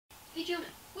Hey Jonah,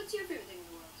 what's your favorite thing in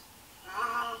the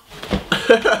world?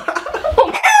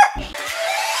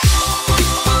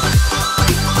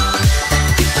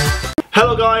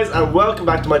 Hello guys, and welcome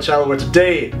back to my channel, where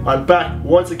today I'm back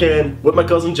once again with my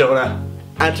cousin Jonah,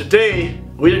 and today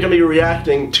we are going to be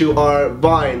reacting to our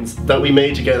vines that we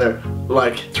made together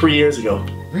like 3 years ago.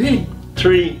 Really?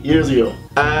 3 years ago.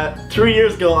 3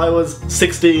 years ago I was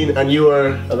 16 and you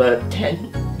were about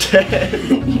 10.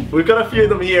 We've got a few of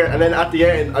them here, and then at the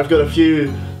end I've got a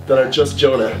few that are just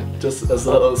Jonah, just as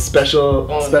a little special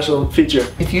feature.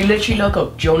 If you literally look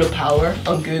up Jonah Power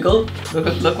on Google,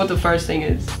 look what the first thing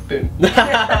is. Boom. That's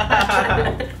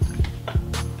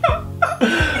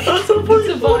so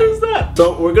funny. What is that?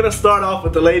 So we're gonna start off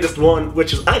with the latest one,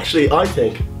 which is actually, I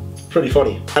think, pretty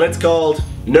funny. And it's called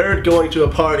Nerd Going to a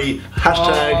Party,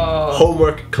 hashtag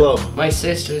Homework Club. My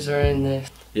sisters are in this.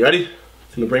 You ready?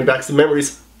 It's gonna bring back some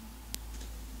memories.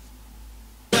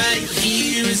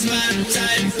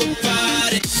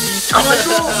 Oh my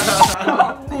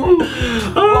god!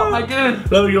 What am I doing?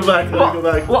 Let me go back, let me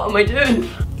go back. What am I doing?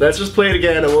 Let's just play it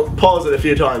again and we'll pause it a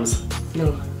few times.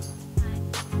 No.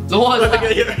 So what is that?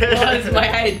 What is my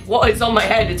head? What is on my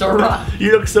head? It's a rat.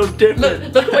 You look so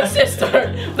different. Look at my sister.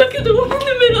 Look at the one in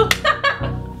the middle.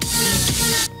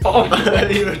 Oh.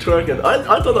 You were twerking. I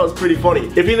thought that was pretty funny.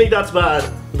 If you think that's bad,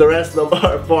 the rest of them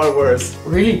are far worse.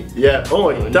 Really? Yeah.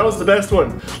 Oh my, that was the best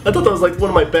one. I thought that was like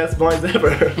one of my best vines ever.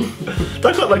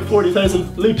 That got like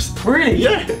 40,000 loops. Really?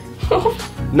 Yeah.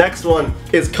 Next one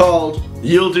is called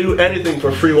You'll Do Anything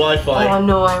for Free Wi-Fi. Oh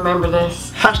no, I remember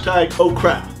this. Hashtag oh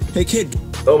crap. Hey kid.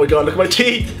 Oh my god, look at my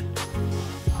teeth.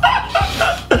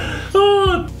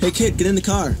 Oh. Hey kid, get in the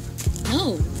car.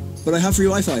 No. But I have free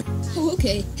Wi-Fi. Oh,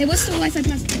 okay. Hey, what's the Wi-Fi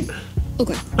password?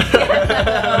 Okay.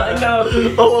 No.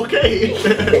 Oh, okay.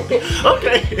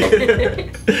 Okay.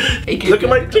 Hey, kid, look at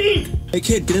my teeth. Hey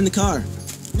kid, get in the car.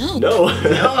 No. No.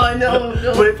 Oh no.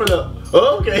 Wait for the.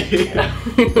 Okay.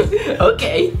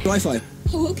 Okay. Wi-Fi.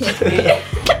 Oh, okay.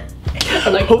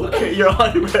 I'm like, Okay, your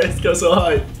eyebrows go so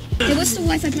high. Hey, what's the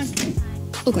Wi-Fi password?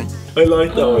 Okay. I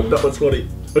like that one. That one's funny.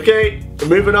 Okay,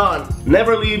 moving on.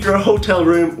 Never leave your hotel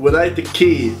room without the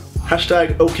key.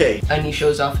 Hashtag okay. and he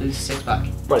shows off his six-pack.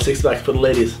 My six pack for the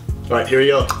ladies. Alright, here we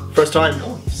go. First time.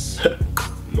 Nice.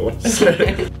 Nice.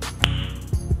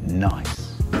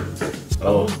 Nice.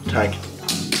 Oh, tank.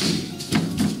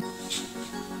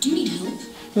 Do you need help?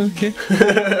 Okay.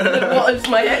 What is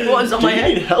my head? What is on Do my you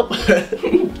head? need help?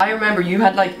 I remember you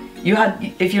had,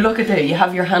 if you look at there, you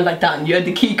have your hand like that, and you had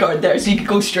the key card there, so you could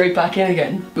go straight back in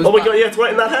again. Oh my god, yeah, it's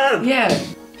right in that hand. Yeah.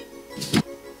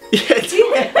 Yeah, it's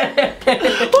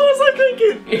what was I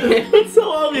thinking? It's so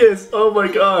obvious. Oh my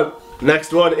god.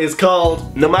 Next one is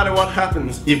called No Matter What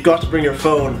Happens, You've Got to Bring Your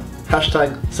Phone.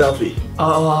 Hashtag selfie.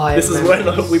 Oh, This is when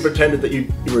we pretended that you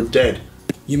were dead.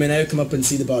 You may now come up and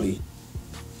see the body.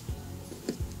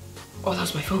 Oh,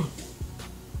 that's my phone.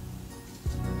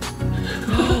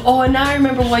 Oh, and now I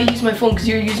remember why you used my phone, because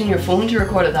you were using your phone to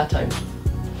record at that time.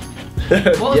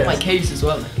 What was Yes. my case as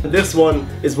well? This one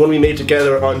is one we made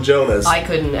together on Jonah's. I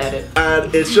couldn't edit.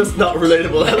 And it's just not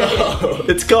relatable at all.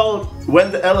 It's called When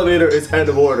the Elevator is Out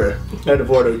of Order. Out of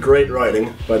order. Great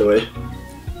writing, by the way.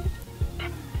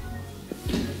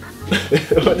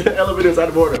 When the elevator is out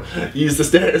of order, use the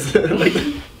stairs. Like,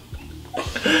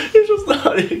 it's just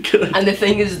not good. And the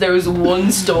thing is, there was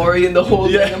one story in the whole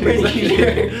thing, I'm pretty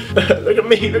sure. Look at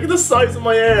me, look at the size of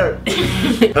my hair.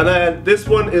 And then this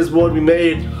one is one we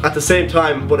made at the same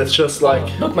time, but it's just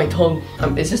like... Look, my tongue.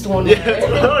 Is this the one? Yeah,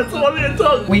 it's the one with your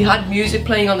tongue. We had music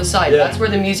playing on the side. Yeah. That's where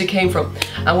the music came from.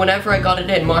 And whenever I got it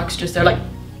in, Mark's just there like...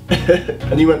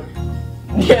 And you went...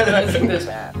 Yeah, and I was like this.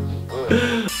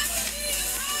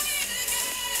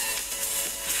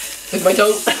 With my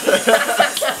tongue.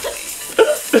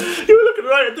 You were looking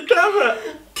right at the camera.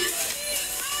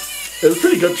 It was a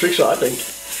pretty good trick shot, I think.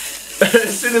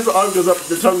 As soon as the arm goes up,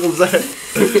 the tongue comes out.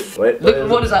 Wait. Look,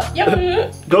 what is that?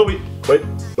 Yeah. Gobi. Wait.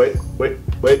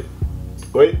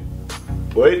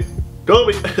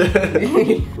 Gobi.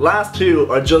 Last two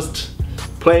are just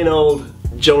plain old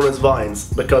Jonah's vines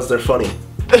because they're funny.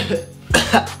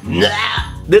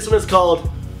 This one is called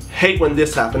Hate When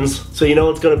This Happens, so you know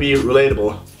it's gonna be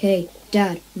relatable. Hey,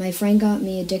 Dad, my friend got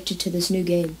me addicted to this new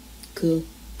game. Cool.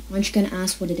 Aren't you gonna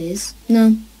ask what it is?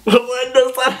 No. When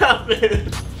does that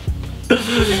happen?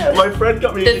 My friend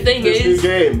got me addicted to this new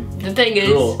game. The thing is,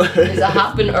 Cool. is it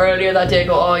happened earlier that day? I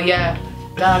go, oh yeah,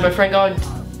 Dad, my friend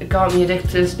got me addicted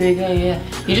to this new game. Yeah,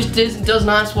 he just doesn't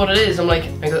ask what it is. I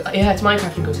go, yeah, it's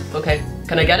Minecraft. He goes, okay,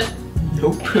 can I get it?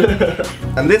 Nope.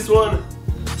 And this one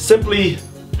simply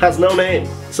has no name,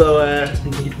 so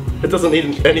it doesn't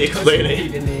need any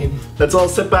explaining. let's all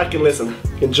sit back and listen.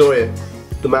 Enjoy it.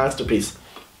 The masterpiece.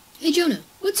 Hey Jonah,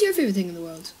 what's your favorite thing in the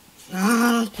world?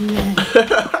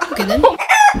 Okay then. What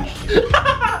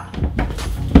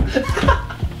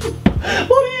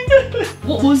are you doing?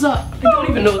 What was that? I don't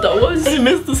even know what that was. You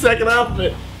missed the second half of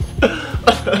it. I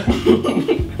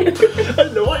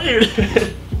don't know what you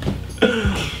did.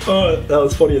 Oh, that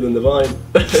was funnier than the Vine.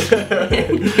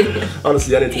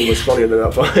 Honestly, anything was funnier than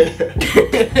that Vine.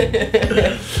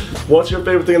 What's your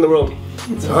favourite thing in the world?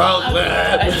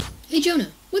 Chocolate. Hey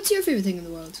Jonah, what's your favorite thing in the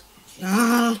world?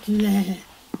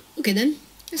 Okay then.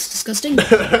 That's disgusting.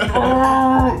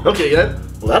 Okay then,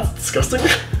 well that's disgusting.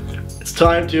 It's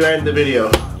time to end the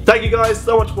video. Thank you guys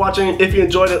so much for watching. If you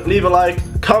enjoyed it, leave a like,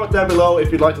 comment down below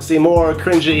if you'd like to see more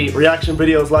cringy reaction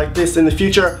videos like this in the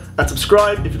future, and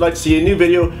subscribe if you'd like to see a new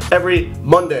video every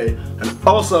Monday. And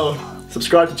also,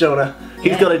 subscribe to Jonah.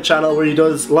 He's got a channel where he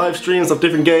does live streams of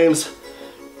different games.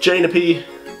 Jonah P,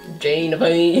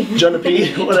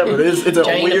 whatever it is. It's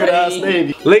a weird ass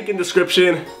name. Link in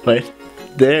description. Wait,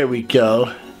 there we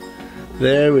go.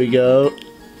 There we go.